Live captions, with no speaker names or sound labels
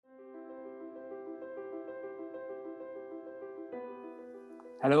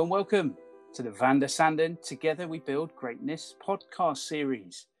Hello and welcome to the Van der Sanden Together We Build Greatness podcast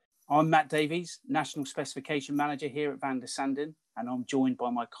series. I'm Matt Davies, National Specification Manager here at Van der Sanden, and I'm joined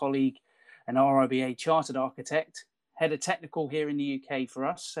by my colleague and RIBA Chartered Architect, Head of Technical here in the UK for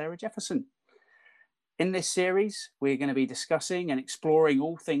us, Sarah Jefferson. In this series, we're going to be discussing and exploring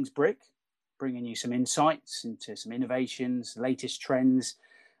all things brick, bringing you some insights into some innovations, latest trends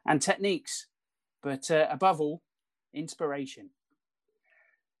and techniques, but above all, inspiration.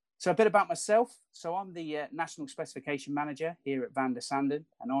 So a bit about myself. So I'm the National Specification Manager here at Van der Sanden,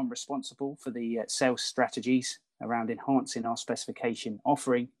 and I'm responsible for the sales strategies around enhancing our specification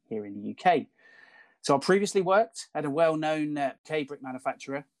offering here in the UK. So I previously worked at a well-known UK brick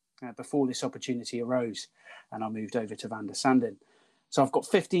manufacturer before this opportunity arose, and I moved over to Van der Sanden. So I've got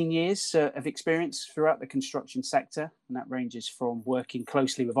 15 years of experience throughout the construction sector, and that ranges from working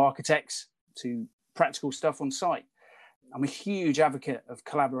closely with architects to practical stuff on site. I'm a huge advocate of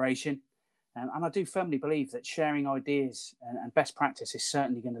collaboration, and I do firmly believe that sharing ideas and best practice is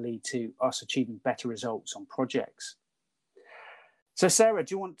certainly going to lead to us achieving better results on projects. So Sarah,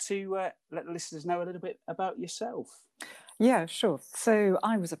 do you want to let the listeners know a little bit about yourself? Yeah, sure. So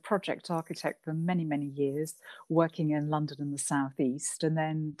I was a project architect for many, many years, working in London and the South East. And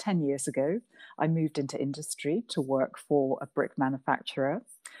then 10 years ago, I moved into industry to work for a brick manufacturer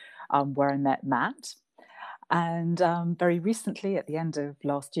where I met Matt. And very recently, at the end of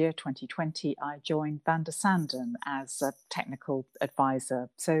last year, 2020, I joined Van der Sanden as a technical advisor.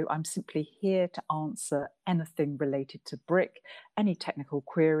 So I'm simply here to answer anything related to brick, any technical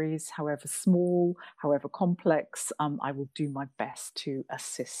queries, however small, however complex. I will do my best to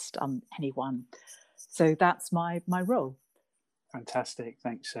assist anyone. So that's my role. Fantastic.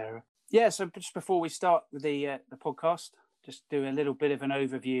 Thanks, Sarah. Yeah, so just before we start with the podcast, just do a little bit of an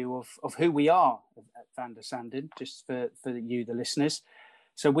overview of who we are at Van der Sanden, just for you, the listeners.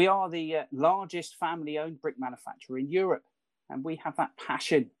 So we are the largest family-owned brick manufacturer in Europe, and we have that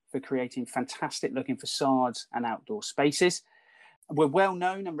passion for creating fantastic-looking facades and outdoor spaces. We're well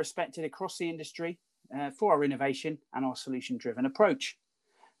known and respected across the industry for our innovation and our solution-driven approach.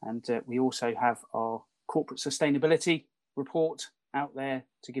 And we also have our corporate sustainability report out there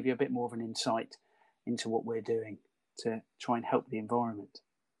to give you a bit more of an insight into what we're doing to try and help the environment.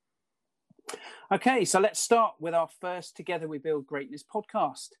 Okay, so let's start with our first Together We Build Greatness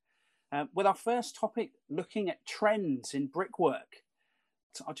podcast. With our first topic, looking at trends in brickwork.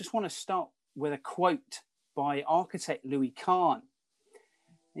 So I just want to start with a quote by architect Louis Kahn.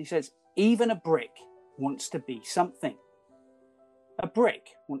 He says, "Even a brick wants to be something. A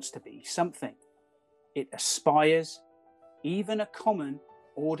brick wants to be something. It aspires. Even a common,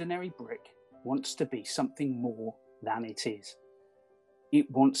 ordinary brick wants to be something more than it is.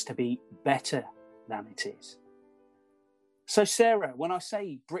 It wants to be better than it is." So Sarah, when I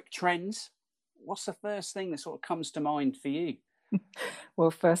say brick trends, what's the first thing that sort of comes to mind for you?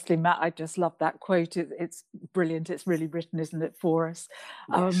 Well, firstly, Matt, I just love that quote. It's brilliant. It's really written, isn't it, for us?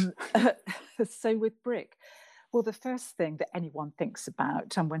 Yes. So with brick, well, the first thing that anyone thinks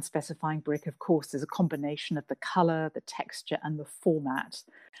about when specifying brick, of course, is a combination of the colour, the texture and the format.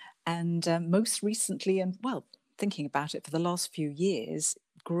 And most recently, and well, thinking about it for the last few years,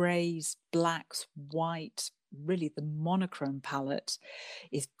 greys, blacks, white, really the monochrome palette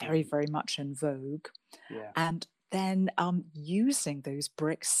is very, very much in vogue. Yeah. And then using those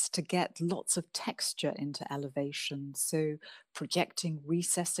bricks to get lots of texture into elevation. So projecting,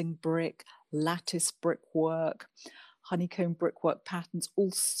 recessing brick, lattice brickwork, honeycomb brickwork patterns,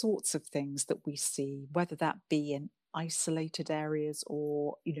 all sorts of things that we see, whether that be in isolated areas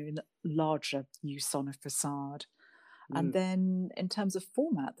or, in larger use on a facade. And then in terms of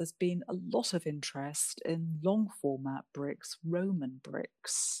format, there's been a lot of interest in long format bricks, Roman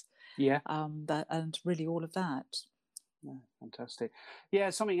bricks. Yeah. And really all of that. Yeah, fantastic. Yeah,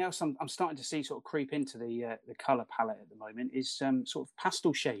 something else I'm starting to see sort of creep into the colour palette at the moment is sort of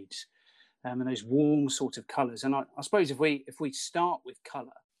pastel shades and those warm sort of colours. And I suppose if we start with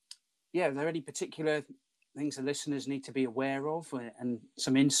colour, yeah, are there any particular things the listeners need to be aware of and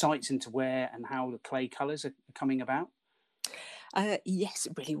some insights into where and how the clay colours are coming about? Yes,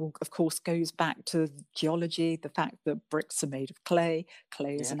 it really, of course, goes back to geology, the fact that bricks are made of clay.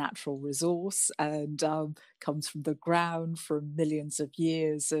 Clay is a natural resource and comes from the ground from millions of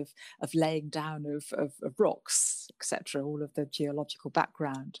years of laying down of rocks, etc., all of the geological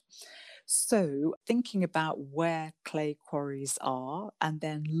background. So thinking about where clay quarries are and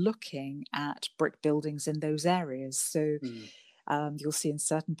then looking at brick buildings in those areas. So you'll see in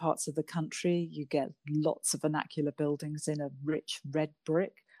certain parts of the country, you get lots of vernacular buildings in a rich red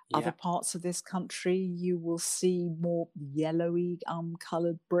brick, Other parts of this country, you will see more yellowy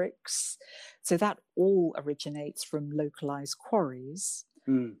coloured bricks. So that all originates from localised quarries.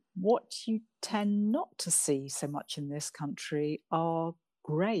 What you tend not to see so much in this country are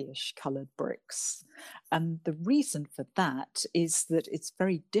greyish coloured bricks. And the reason for that is that it's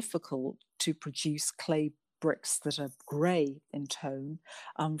very difficult to produce clay bricks that are grey in tone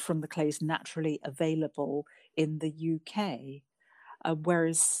from the clays naturally available in the UK.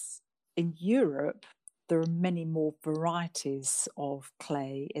 Whereas in Europe, there are many more varieties of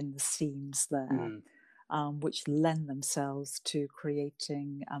clay in the seams there, which lend themselves to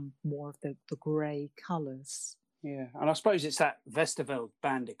creating more of the grey colours. Yeah, and I suppose it's that Westerveld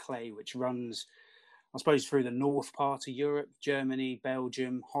banded clay which runs, I suppose, through the north part of Europe, Germany,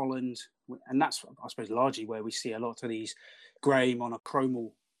 Belgium, Holland, and that's, I suppose, largely where we see a lot of these grey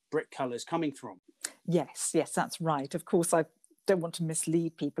monochromal brick colours coming from. Yes, that's right. Of course, I don't want to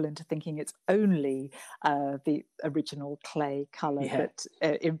mislead people into thinking it's only the original clay colour that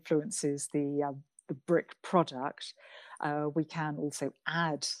influences the brick product. We can also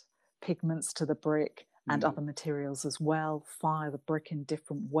add pigments to the brick and other materials as well, fire the brick in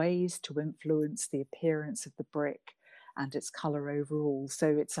different ways to influence the appearance of the brick and its colour overall.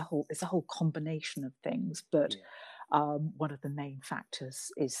 So it's a whole combination of things, but one of the main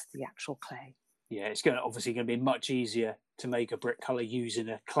factors is the actual clay. Yeah, it's obviously going to be much easier to make a brick colour using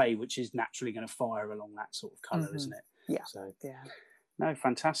a clay which is naturally going to fire along that sort of colour, isn't it? Yeah. So, no,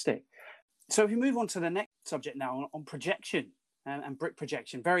 fantastic. So if we move on to the next subject now on projection and brick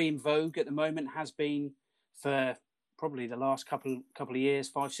projection, very in vogue at the moment, has been for probably the last couple of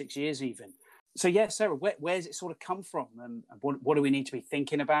years, 5-6 years even. So yeah, Sarah, where's it sort of come from, and what do we need to be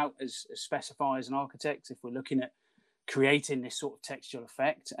thinking about as specifiers and architects if we're looking at creating this sort of textural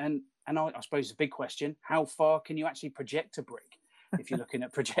effect? And I suppose the big question, how far can you actually project a brick if you're looking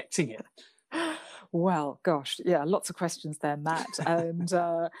at projecting it? Well, gosh, yeah, lots of questions there, Matt, and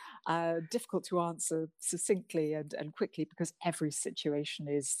difficult to answer succinctly and quickly because every situation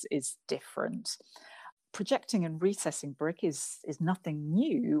is different. Projecting and recessing brick is nothing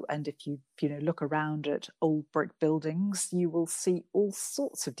new, and if you look around at old brick buildings, you will see all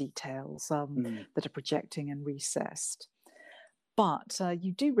sorts of details that are projecting and recessed. But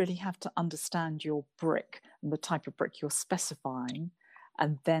you do really have to understand your brick and the type of brick you're specifying,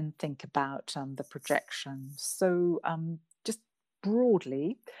 and then think about the projection. So just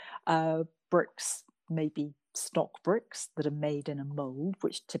broadly, bricks may be stock bricks that are made in a mould,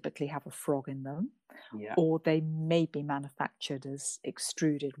 which typically have a frog in them, or they may be manufactured as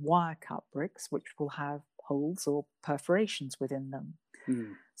extruded wire cut bricks, which will have holes or perforations within them.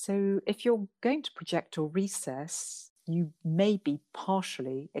 So if you're going to project or recess, you may be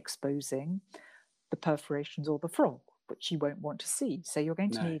partially exposing the perforations or the frog, which you won't want to see. So you're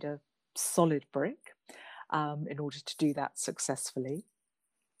going to need a solid brick in order to do that successfully.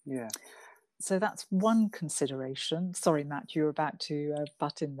 Yeah. So that's one consideration. Sorry, Matt, you were about to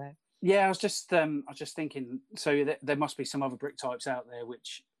butt in there. Yeah, I was just thinking. So there must be some other brick types out there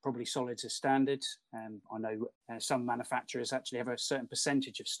which probably solids are standard. I know some manufacturers actually have a certain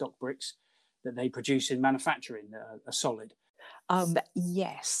percentage of stock bricks that they produce in manufacturing that are solid.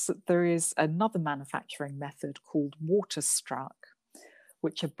 Yes, there is another manufacturing method called water struck,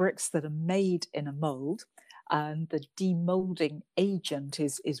 which are bricks that are made in a mould, and the demoulding agent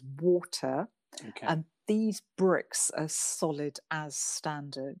is water. Okay. And these bricks are solid as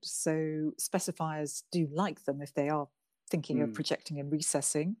standard. So specifiers do like them if they are thinking of projecting and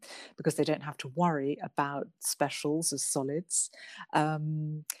recessing, because they don't have to worry about specials as solids.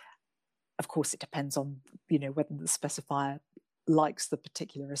 Of course, it depends on whether the specifier likes the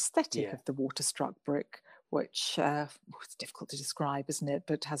particular aesthetic of the water struck brick, which it's difficult to describe, isn't it?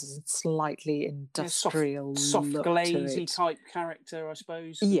 But has a slightly industrial, soft glazy type character, I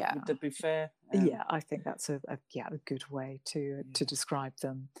suppose. Yeah, would that be fair? Yeah, I think that's a good way to describe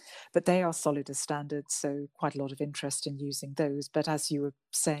them. But they are solid as standard, so quite a lot of interest in using those. But as you were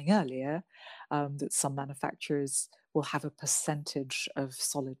saying earlier, that some manufacturers will have a percentage of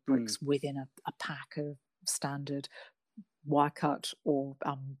solid bricks within a pack of standard wire cut or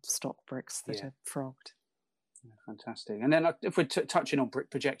stock bricks that are frogged. Yeah, fantastic. And then if we're touching on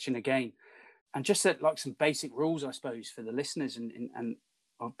brick projection again, and just like some basic rules, I suppose, for the listeners and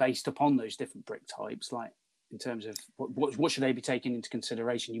are based upon those different brick types, like in terms of what should they be taking into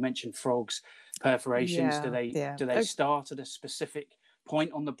consideration? You mentioned frogs, perforations. Do they start at a specific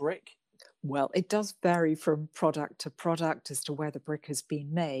point on the brick? Well, it does vary from product to product as to where the brick has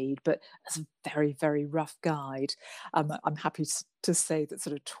been made, but as a very, very rough guide, I'm happy to say that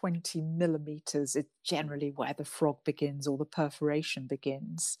sort of 20 millimeters is generally where the frog begins or the perforation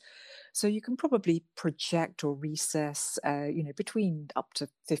begins. So you can probably project or recess, between up to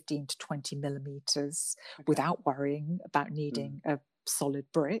 15 to 20 millimeters Okay. without worrying about Mm. needing a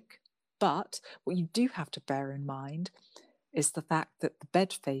solid brick. But what you do have to bear in mind is the fact that the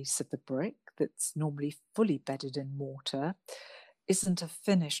bed face of the brick, that's normally fully bedded in mortar, isn't a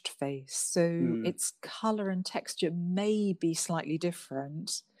finished face. So Mm. its colour and texture may be slightly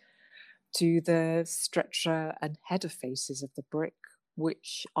different to the stretcher and header faces of the brick,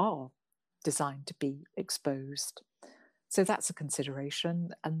 which are designed to be exposed. So that's a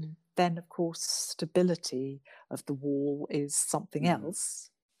consideration. And then, of course, stability of the wall is something Mm.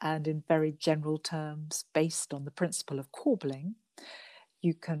 else. And in very general terms, based on the principle of corbelling,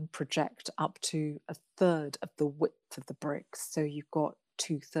 you can project up to a third of the width of the bricks. So you've got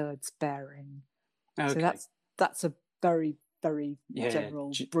 2/3 bearing. So Okay. that's a very, very Yeah.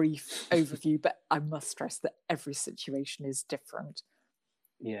 general, brief overview, but I must stress that every situation is different.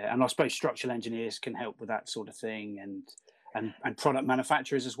 Yeah, and I suppose structural engineers can help with that sort of thing, and product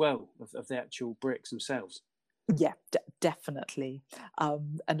manufacturers as well of the actual bricks themselves. Yeah, definitely.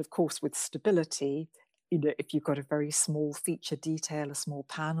 And of course, with stability, if you've got a very small feature detail, a small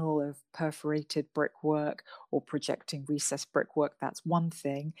panel of perforated brickwork or projecting recessed brickwork, that's one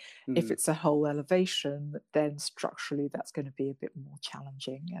thing. If Mm. it's a whole elevation, then structurally that's going to be a bit more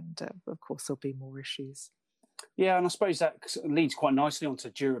challenging. And of course, there'll be more issues. Yeah, and I suppose that leads quite nicely onto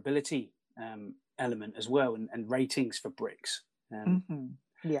durability element as well, and ratings for bricks. Um,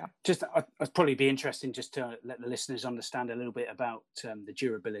 Yeah. I'd probably be interesting just to let the listeners understand a little bit about the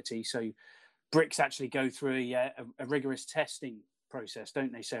durability. So bricks actually go through a rigorous testing process,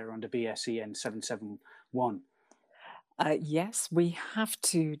 don't they, Sarah, under BSEN 771? Yes, we have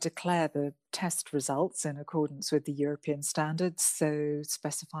to declare the test results in accordance with the European standards, so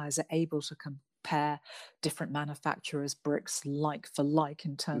specifiers are able to compare different manufacturers' bricks like for like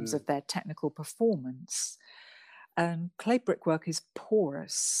in terms Mm. of their technical performance. And clay brickwork is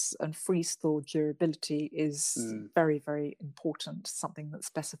porous, and freeze-thaw durability is Mm. very, very important, something that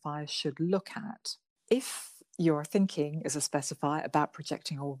specifiers should look at. If you're thinking as a specifier about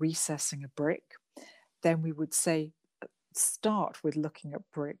projecting or recessing a brick, then we would say start with looking at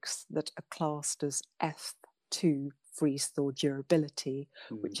bricks that are classed as F2 freeze-thaw durability,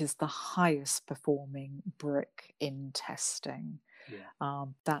 Mm. which is the highest performing brick in testing. Yeah.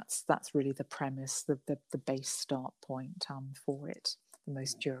 That's really the premise, the base start point for it, the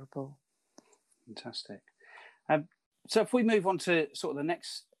most durable. Fantastic. So if we move on to sort of the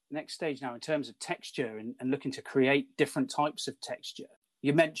next stage now in terms of texture and looking to create different types of texture.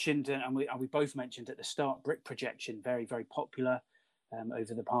 You mentioned, and we both mentioned at the start, brick projection, very, very popular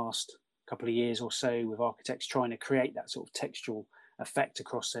over the past couple of years or so, with architects trying to create that sort of textural effect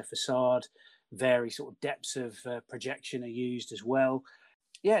across their facade. Various sort of depths of projection are used as well.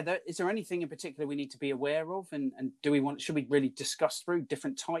 Yeah, is there anything in particular we need to be aware of, and should we really discuss through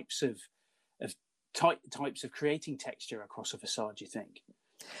different types of types of creating texture across a facade, do you think?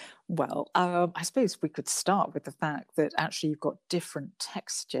 Well, I suppose we could start with the fact that actually you've got different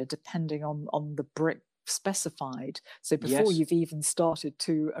texture depending on the brick specified. So before Yes. you've even started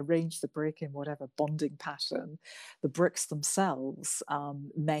to arrange the brick in whatever bonding pattern, the bricks themselves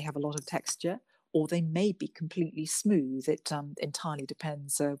may have a lot of texture, or they may be completely smooth. It entirely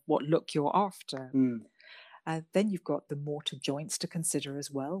depends what look you're after. Mm. Then you've got the mortar joints to consider as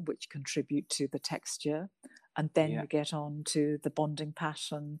well, which contribute to the texture. And then Yeah. you get on to the bonding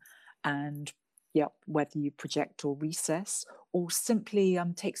pattern and whether you project or recess, or simply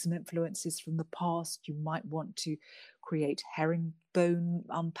take some influences from the past. You might want to create herringbone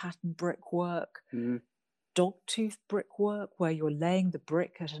pattern brickwork, Mm. dogtooth brickwork, where you're laying the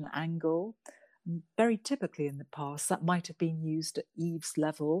brick at an angle. Very typically in the past, that might have been used at eaves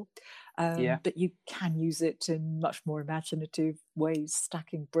level, Yeah. but you can use it in much more imaginative ways,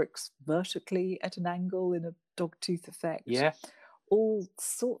 stacking bricks vertically at an angle in a dogtooth effect. Yeah. All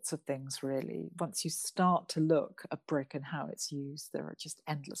sorts of things, really. Once you start to look at brick and how it's used, there are just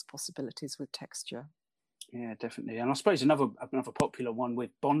endless possibilities with texture. Yeah, definitely. And I suppose another popular one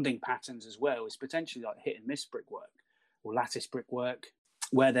with bonding patterns as well is potentially like hit and miss brickwork or lattice brickwork,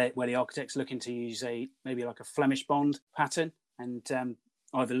 where the architect's looking to use maybe like a Flemish bond pattern, and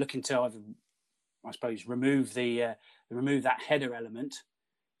either looking to I suppose remove that header element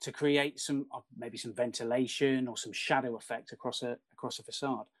to create maybe some ventilation or some shadow effect across a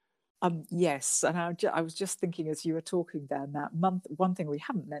facade. Yes, and I was just thinking as you were talking there, Matt, one thing we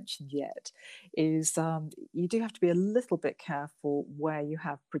haven't mentioned yet is you do have to be a little bit careful where you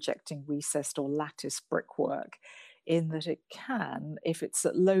have projecting recessed or lattice brickwork, in that it can, if it's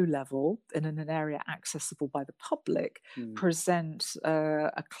at low level and in an area accessible by the public, present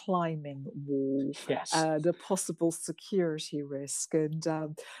a climbing wall, Yes. the possible security risk.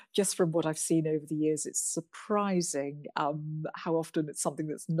 And just from what I've seen over the years, it's surprising how often it's something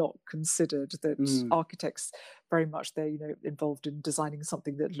that's not considered, that architects very much, they're involved in designing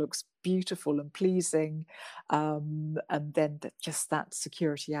something that looks beautiful and pleasing, and then that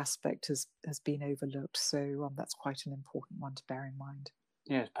security aspect has been overlooked. So that's quite an important one to bear in mind.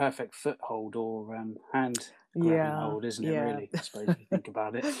 Yeah, perfect foothold or hand grabbing hold, isn't it? Really, I suppose if you think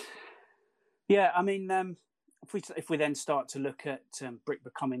about it. Yeah, I mean, if we then start to look at brick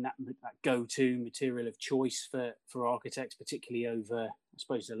becoming that go-to material of choice for architects, particularly over, I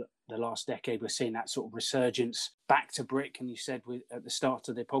suppose, the last decade, we're seeing that sort of resurgence back to brick. And you said at the start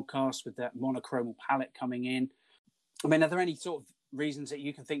of the podcast, with that monochromal palette coming in. I mean, are there any sort of reasons that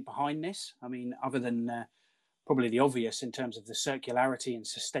you can think behind this? I mean, other than probably the obvious in terms of the circularity and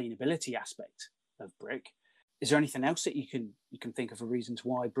sustainability aspect of brick, is there anything else that you can think of for reasons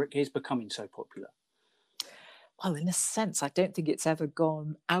why brick is becoming so popular? Well, in a sense, I don't think it's ever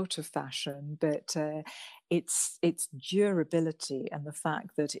gone out of fashion, but it's durability and the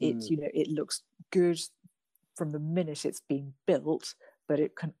fact that it looks good from the minute it's been built, but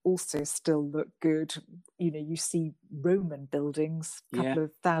it can also still look good. You see Roman buildings a couple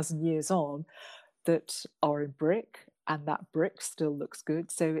of thousand years on that are in brick, and that brick still looks good.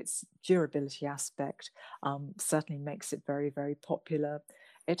 So its durability aspect certainly makes it very, very popular.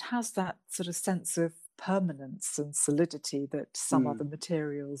 It has that sort of sense of permanence and solidity that some other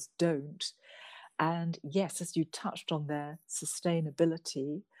materials don't. And yes, as you touched on there,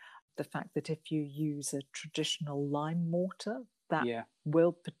 sustainability, the fact that if you use a traditional lime mortar, that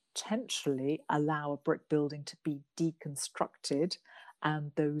will potentially allow a brick building to be deconstructed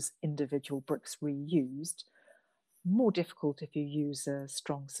and those individual bricks reused. More difficult if you use a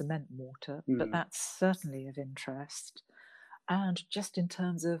strong cement mortar, but that's certainly of interest. And just in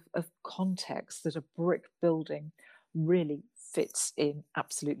terms of context, that a brick building really fits in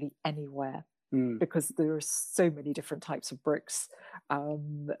absolutely anywhere, because there are so many different types of bricks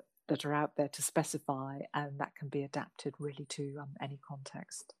that are out there to specify, and that can be adapted really to any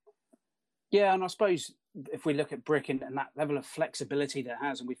context. Yeah, and I suppose if we look at brick and that level of flexibility that it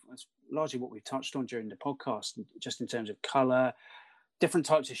has, and that's largely what we've touched on during the podcast, just in terms of colour, different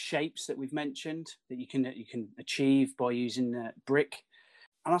types of shapes that we've mentioned that you can achieve by using brick.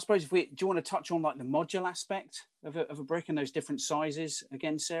 And I suppose do you want to touch on like the modular aspect of a brick and those different sizes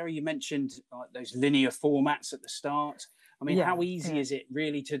again, Sarah? You mentioned like those linear formats at the start. I mean, how easy is it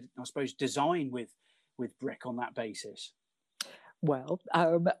really to, I suppose, design with brick on that basis? Well,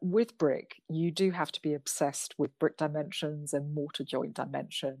 with brick, you do have to be obsessed with brick dimensions and mortar joint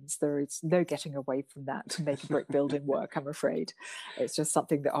dimensions. There is no getting away from that to make a brick building work, I'm afraid. It's just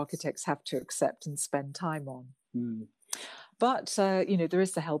something that architects have to accept and spend time on. But, there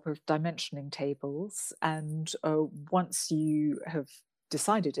is the help of dimensioning tables. And once you have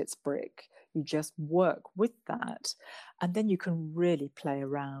decided it's brick, you just work with that, and then you can really play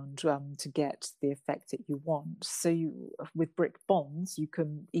around to get the effect that you want. So with brick bonds, you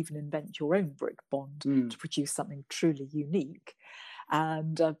can even invent your own brick bond to produce something truly unique.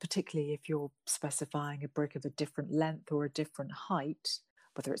 And particularly if you're specifying a brick of a different length or a different height,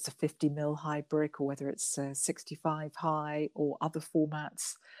 whether it's a 50 mil high brick or whether it's 65 high or other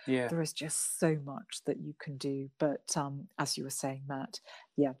formats, there is just so much that you can do. But as you were saying, Matt,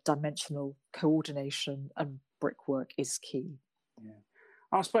 dimensional coordination and brickwork is key. Yeah,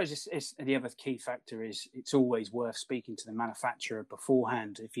 I suppose it's the other key factor is it's always worth speaking to the manufacturer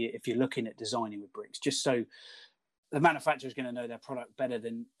beforehand if you're looking at designing with bricks, just so the manufacturer is going to know their product better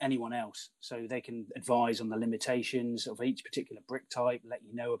than anyone else, so they can advise on the limitations of each particular brick type, let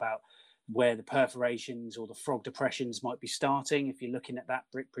you know about where the perforations or the frog depressions might be starting if you're looking at that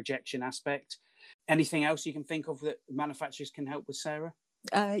brick projection aspect. Anything else you can think of that manufacturers can help with, Sarah?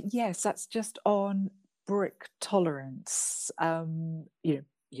 Yes, that's just on brick tolerance.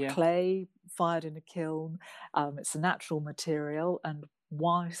 Clay fired in a kiln, it's a natural material, and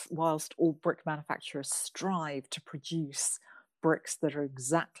whilst all brick manufacturers strive to produce bricks that are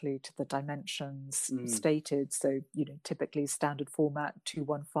exactly to the dimensions stated, so typically standard format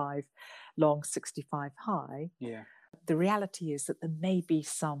 215 long, 65 high, the reality is that there may be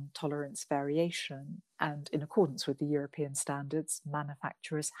some tolerance variation, and in accordance with the European standards,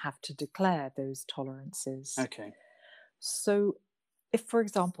 manufacturers have to declare those tolerances. Okay. So If, for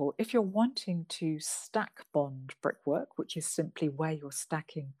example, if you're wanting to stack bond brickwork, which is simply where you're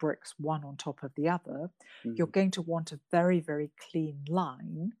stacking bricks one on top of the other, you're Mm. going to want a very, very clean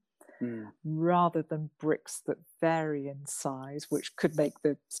line Mm. rather than bricks that vary in size, which could make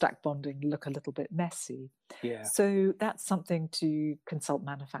the stack bonding look a little bit messy. Yeah. So that's something to consult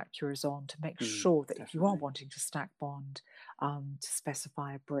manufacturers on to make sure that if you are Definitely. wanting to stack bond, to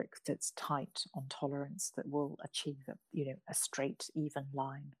specify a brick that's tight on tolerance that will achieve a straight, even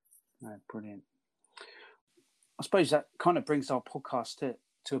line. Oh, brilliant. I suppose that kind of brings our podcast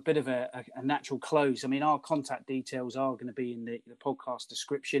to a bit of a natural close. I mean, our contact details are going to be in the podcast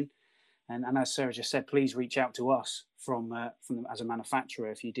description. And as Sarah just said, please reach out to us from them as a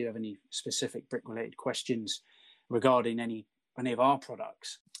manufacturer if you do have any specific brick-related questions regarding any of our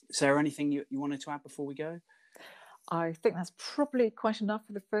products. Sarah, anything you wanted to add before we go? I think that's probably quite enough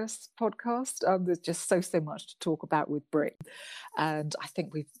for the first podcast. There's just so much to talk about with brick, and I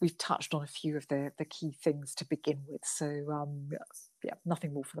think we've touched on a few of the key things to begin with. So yeah,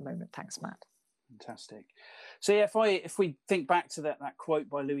 nothing more for the moment. Thanks, Matt. Fantastic. So yeah, if we think back to that quote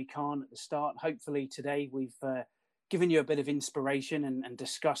by Louis Kahn at the start, hopefully today we've given you a bit of inspiration and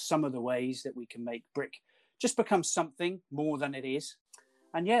discussed some of the ways that we can make brick just become something more than it is.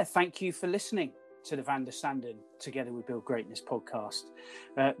 And yeah, thank you for listening to the Van der Sanden Together We Build Greatness podcast.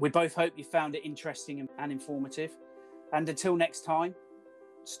 We both hope you found it interesting and informative. And until next time,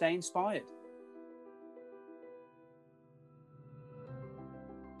 stay inspired.